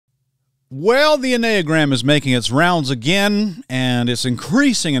Well, the Enneagram is making its rounds again, and it's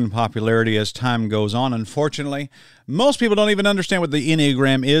increasing in popularity as time goes on, unfortunately. Most people don't even understand what the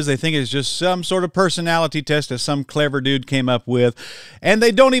Enneagram is. They think it's just some sort of personality test that some clever dude came up with, and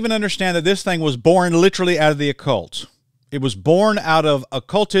they don't even understand that this thing was born literally out of the occult. It was born out of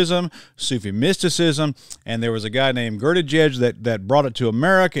occultism, Sufi mysticism, and there was a guy named Guidebook that brought it to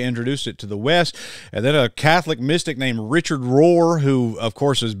America, introduced it to the West, and then a Catholic mystic named Richard Rohr, who, of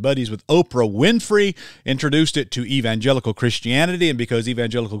course, is buddies with Oprah Winfrey, introduced it to evangelical Christianity, and because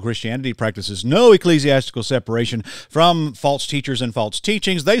evangelical Christianity practices no ecclesiastical separation from false teachers and false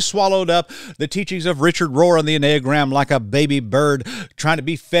teachings, they swallowed up the teachings of Richard Rohr on the Enneagram like a baby bird trying to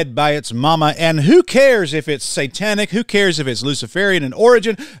be fed by its mama, and who cares if it's satanic? Who cares if it's Luciferian in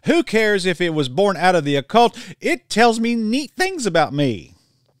origin? Who cares if it was born out of the occult? It tells me neat things about me.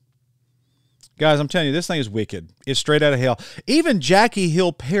 Guys, I'm telling you, this thing is wicked. It's straight out of hell. Even Jackie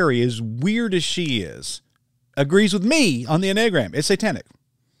Hill Perry, as weird as she is, agrees with me on the Enneagram. It's satanic.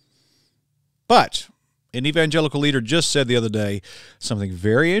 But an evangelical leader just said the other day something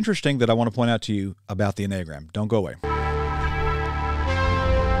very interesting that I want to point out to you about the Enneagram. Don't go away.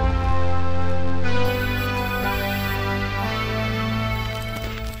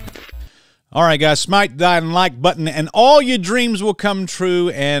 All right, guys, smite that like button, and all your dreams will come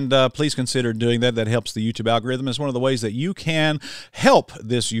true, and please consider doing that. That helps the YouTube algorithm. It's one of the ways that you can help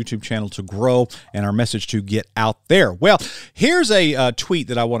this YouTube channel to grow and our message to get out there. Well, here's a tweet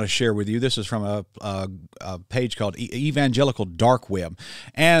that I want to share with you. This is from a page called Evangelical Dark Web,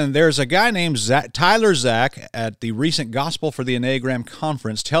 and there's a guy named Tyler Zach at the recent Gospel for the Enneagram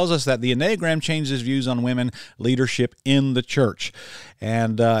conference tells us that the Enneagram changed his views on women leadership in the church.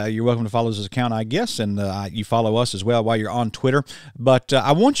 And you're welcome to follow his account, I guess, and you follow us as well while you're on Twitter. But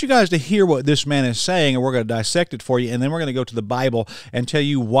I want you guys to hear what this man is saying, and we're going to dissect it for you, and then we're going to go to the Bible and tell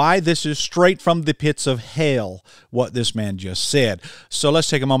you why this is straight from the pits of hell, what this man just said. So let's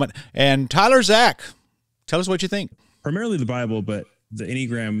take a moment. And Tyler Zach, tell us what you think. Primarily the Bible, but the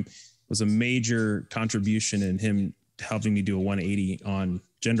Enneagram was a major contribution in him helping me do a 180 on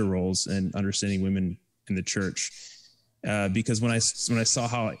gender roles and understanding women in the church. Because when I saw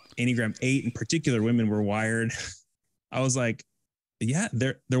how Enneagram 8 in particular women were wired, I was like, yeah,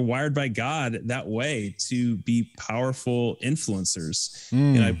 they're wired by God that way to be powerful influencers.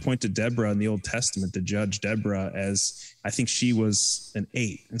 And I point to Deborah in the Old Testament, the judge Deborah, as I think she was an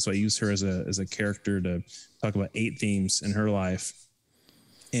 8. And so I use her as a character to talk about 8 themes in her life.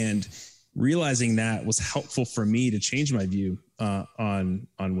 And realizing that was helpful for me to change my view on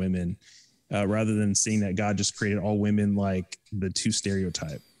women. Rather than seeing that God just created all women like the 2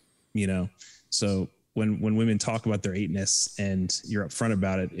 stereotype, you know? So when women talk about their 8-ness and you're upfront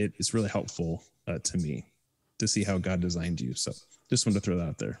about it, it's really helpful to me to see how God designed you. So just wanted to throw that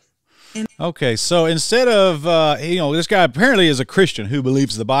out there. Okay, so instead of, this guy apparently is a Christian who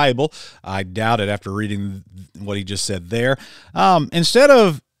believes the Bible. I doubt it after reading what he just said there. Instead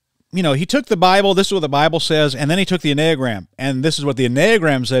of, he took the Bible, this is what the Bible says, and then he took the Enneagram, and this is what the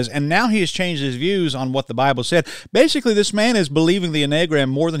Enneagram says, and now he has changed his views on what the Bible said. Basically, this man is believing the Enneagram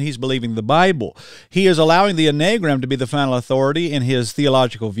more than he's believing the Bible. He is allowing the Enneagram to be the final authority in his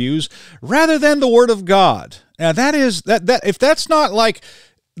theological views rather than the Word of God. Now, if that's not like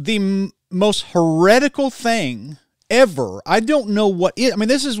the most heretical thing ever, I don't know what is. I mean,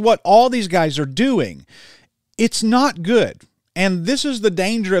 this is what all these guys are doing. It's not good. And this is the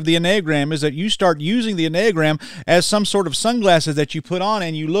danger of the Enneagram, is that you start using the Enneagram as some sort of sunglasses that you put on,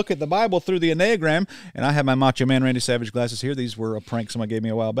 and you look at the Bible through the Enneagram. And I have my Macho Man Randy Savage glasses here. These were a prank someone gave me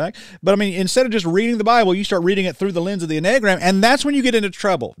a while back. But I mean, instead of just reading the Bible, you start reading it through the lens of the Enneagram, and that's when you get into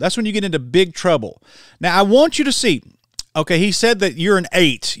trouble. That's when you get into big trouble. Now, I want you to see, okay, he said that you're an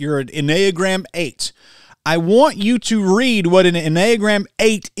 8. You're an Enneagram 8. I want you to read what an Enneagram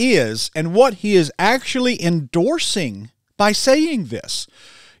 8 is and what he is actually endorsing by saying this.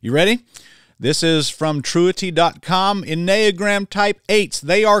 You ready? This is from Truity.com. Enneagram type 8s.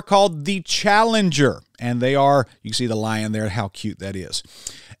 They are called the Challenger. And they are, you can see the lion there, how cute that is.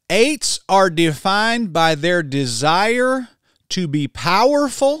 8s are defined by their desire to be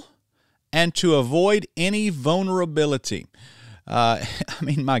powerful and to avoid any vulnerability.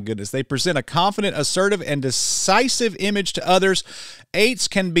 My goodness, they present a confident, assertive, and decisive image to others. 8s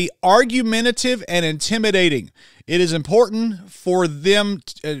can be argumentative and intimidating. It is important to them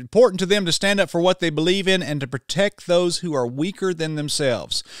to stand up for what they believe in and to protect those who are weaker than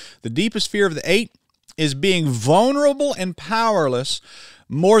themselves. The deepest fear of the 8 is being vulnerable and powerless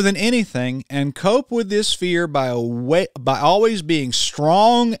more than anything, and cope with this fear by always being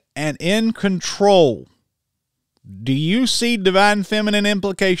strong and in control. Do you see divine feminine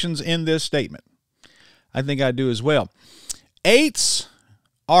implications in this statement? I think I do as well. 8s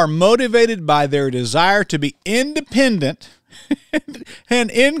are motivated by their desire to be independent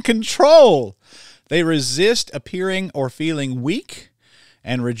and in control. They resist appearing or feeling weak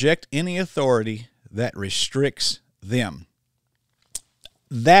and reject any authority that restricts them.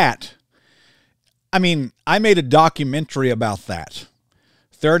 I made a documentary about that.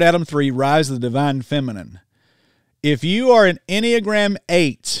 Third Adam 3, Rise of the Divine Feminine. If you are an Enneagram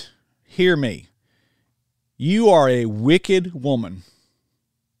 8, hear me. You are a wicked woman.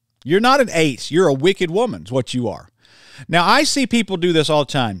 You're not an 8. You're a wicked woman is what you are. Now, I see people do this all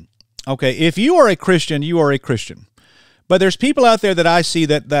the time. Okay, if you are a Christian, you are a Christian. But there's people out there that I see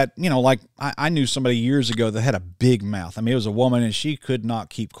that like I knew somebody years ago that had a big mouth. I mean, it was a woman, and she could not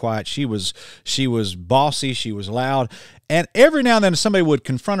keep quiet. She was bossy. She was loud. And every now and then somebody would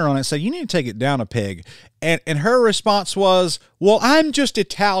confront her on it and say, you need to take it down a peg. And her response was, well, I'm just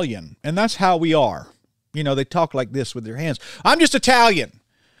Italian, and that's how we are. They talk like this with their hands. I'm just Italian.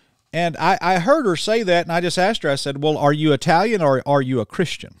 And I heard her say that, and I just asked her, I said, well, are you Italian or are you a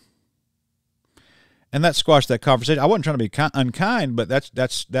Christian? And that squashed that conversation. I wasn't trying to be unkind, but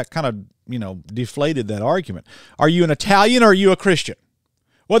that kind of, deflated that argument. Are you an Italian or are you a Christian?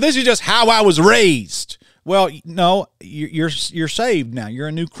 Well, this is just how I was raised. Well, no, you're saved now. You're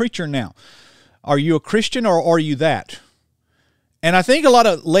a new creature now. Are you a Christian or are you that? And I think a lot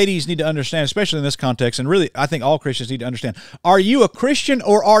of ladies need to understand, especially in this context, and really I think all Christians need to understand, are you a Christian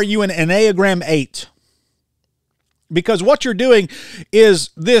or are you an Enneagram 8? Because what you're doing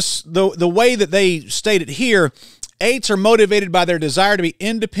is this, the way that they state it here, 8s are motivated by their desire to be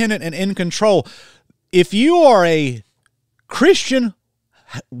independent and in control. If you are a Christian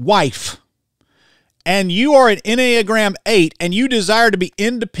wife and you are an Enneagram 8 and you desire to be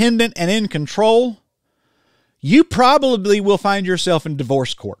independent and in control, you probably will find yourself in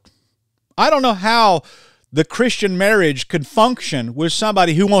divorce court. I don't know how the Christian marriage could function with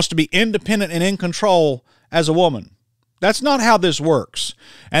somebody who wants to be independent and in control as a woman. That's not how this works.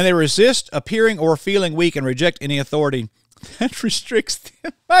 And they resist appearing or feeling weak and reject any authority that restricts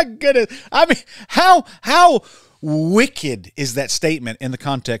them. My goodness. I mean, how wicked is that statement in the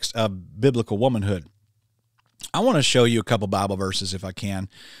context of biblical womanhood? I want to show you a couple Bible verses if I can.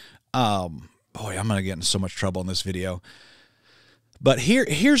 Boy, I'm going to get in so much trouble in this video. But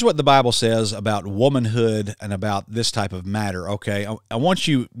here's what the Bible says about womanhood and about this type of matter, okay? I want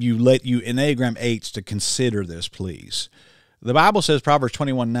you Enneagram 8s to consider this, please. The Bible says, Proverbs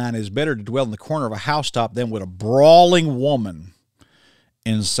 21:9, is better to dwell in the corner of a housetop than with a brawling woman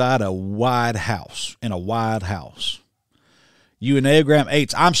inside a wide house, in a wide house. You Enneagram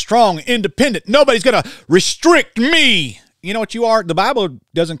 8s, I'm strong, independent, nobody's going to restrict me. You know what you are? The Bible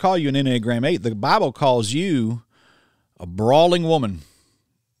doesn't call you an Enneagram 8. The Bible calls you a brawling woman.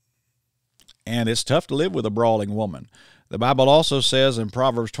 And it's tough to live with a brawling woman. The Bible also says in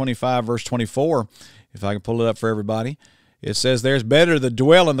Proverbs 25, verse 24, if I can pull it up for everybody, it says, there's better to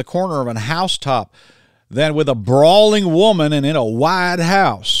dwell in the corner of an housetop than with a brawling woman and in a wide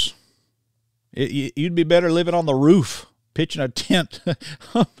house. You'd be better living on the roof, pitching a tent.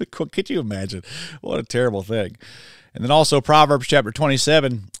 Could you imagine? What a terrible thing. And then also Proverbs chapter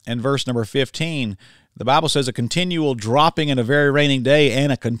 27 and verse number 15, the Bible says a continual dropping in a very raining day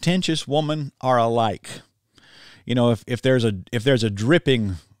and a contentious woman are alike. You know, if there's a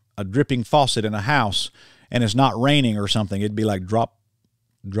dripping faucet in a house and it's not raining or something, it'd be like drop,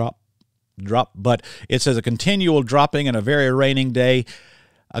 drop, drop. But it says a continual dropping in a very raining day,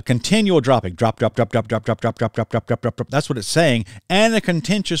 a continual dropping, drop, drop, drop, drop, drop, drop, drop, drop, drop, drop, drop, drop, drop. That's what it's saying. And a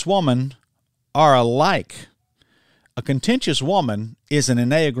contentious woman are alike. A contentious woman is an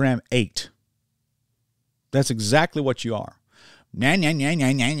Enneagram 8. That's exactly what you are. All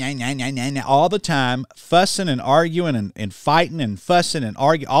the time, fussing and arguing and fighting and fussing and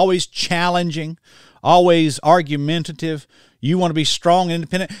arguing, always challenging, always argumentative. You want to be strong and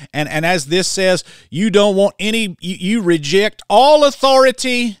independent. And as this says, you don't want any, you reject all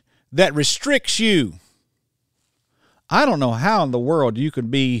authority that restricts you. I don't know how in the world you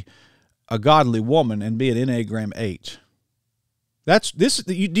could be a godly woman and be an Enneagram 8.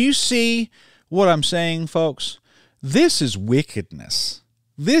 Do you see what I'm saying, folks? This is wickedness.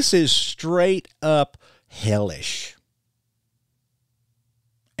 This is straight up hellish.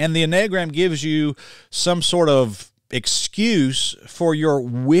 And the Enneagram gives you some sort of excuse for your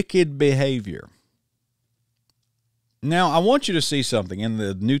wicked behavior. Now, I want you to see something in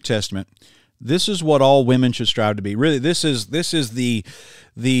the New Testament. This is what all women should strive to be. Really, this is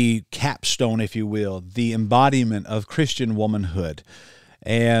the capstone, if you will, the embodiment of Christian womanhood.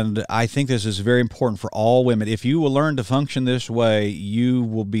 And I think this is very important for all women. If you will learn to function this way, you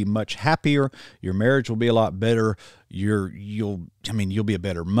will be much happier. Your marriage will be a lot better. You'll be a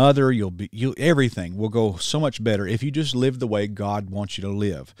better mother. Everything will go so much better if you just live the way God wants you to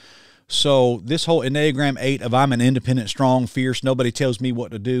live. So this whole Enneagram 8 of I'm an independent, strong, fierce, nobody tells me what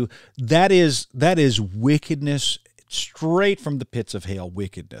to do, that is wickedness, straight from the pits of hell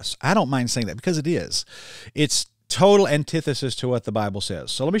wickedness. I don't mind saying that because it is. It's total antithesis to what the Bible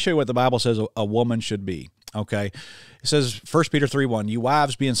says. So let me show you what the Bible says a woman should be, okay? It says, 1 Peter 3:1, you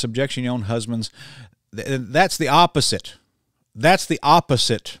wives be in subjection to your own husbands. That's the opposite. That's the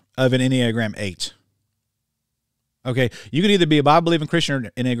opposite of an Enneagram 8. Okay, you can either be a Bible-believing Christian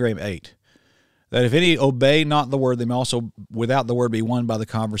or Enneagram 8. That if any obey not the word, they may also without the word be won by the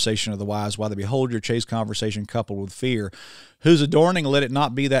conversation of the wise, while they behold your chaste conversation coupled with fear. Whose adorning, let it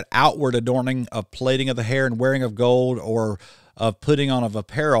not be that outward adorning of plaiting of the hair and wearing of gold or of putting on of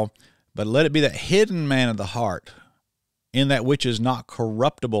apparel, but let it be that hidden man of the heart, in that which is not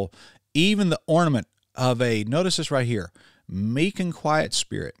corruptible, even the ornament of a, notice this right here, meek and quiet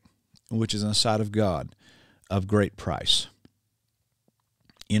spirit, which is in the sight of God, of great price.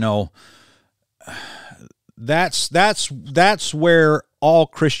 You know, that's where all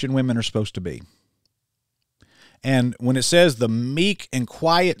Christian women are supposed to be. And when it says the meek and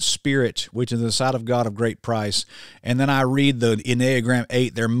quiet spirit, which is in the sight of God of great price, and then I read the Enneagram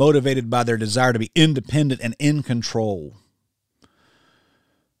 8, they're motivated by their desire to be independent and in control.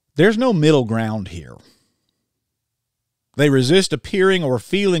 There's no middle ground here. They resist appearing or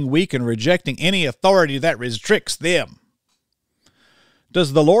feeling weak and rejecting any authority that restricts them.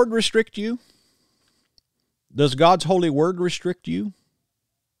 Does the Lord restrict you? Does God's holy word restrict you?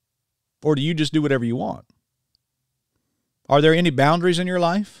 Or do you just do whatever you want? Are there any boundaries in your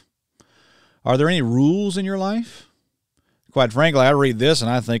life? Are there any rules in your life? Quite frankly, I read this and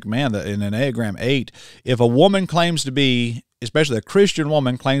I think, man, that in Enneagram 8, if a woman claims to be, especially a Christian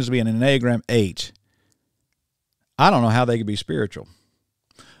woman claims to be an Enneagram 8, I don't know how they could be spiritual.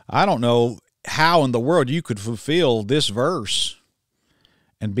 I don't know how in the world you could fulfill this verse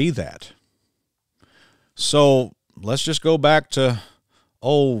and be that. So let's just go back to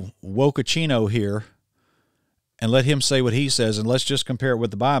old Wokachino here and let him say what he says, and let's just compare it with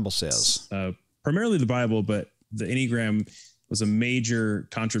the Bible says. Primarily the Bible, but the Enneagram was a major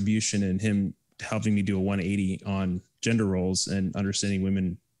contribution in him helping me do a 180 on gender roles and understanding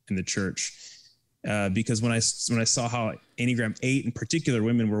women in the church. Because when I saw how Enneagram 8 in particular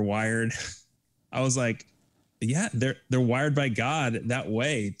women were wired, I was like, yeah, they're wired by God that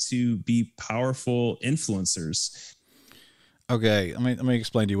way to be powerful influencers. Okay, let me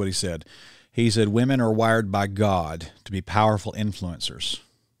explain to you what he said. He said women are wired by God to be powerful influencers.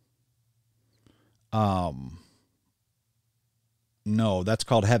 No, that's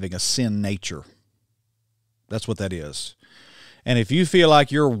called having a sin nature. That's what that is. And if you feel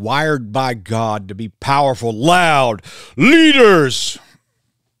like you're wired by God to be powerful, loud leaders,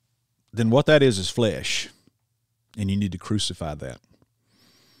 then what that is flesh. And you need to crucify that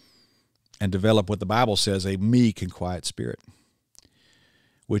and develop what the Bible says, a meek and quiet spirit,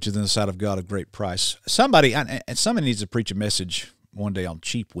 which is in the sight of God of great price. Somebody needs to preach a message one day on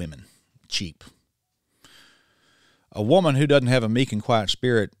cheap women. Cheap. A woman who doesn't have a meek and quiet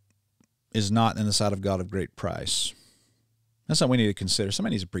spirit is not in the sight of God of great price. That's something we need to consider.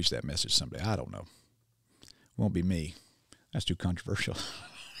 Somebody needs to preach that message someday. I don't know. It won't be me. That's too controversial.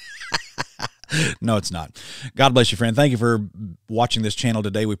 No, it's not. God bless you, friend. Thank you for watching this channel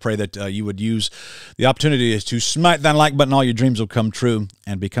today. We pray that you would use the opportunity to smite that like button. All your dreams will come true,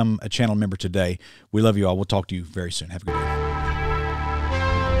 and become a channel member today. We love you all. We'll talk to you very soon. Have a good day.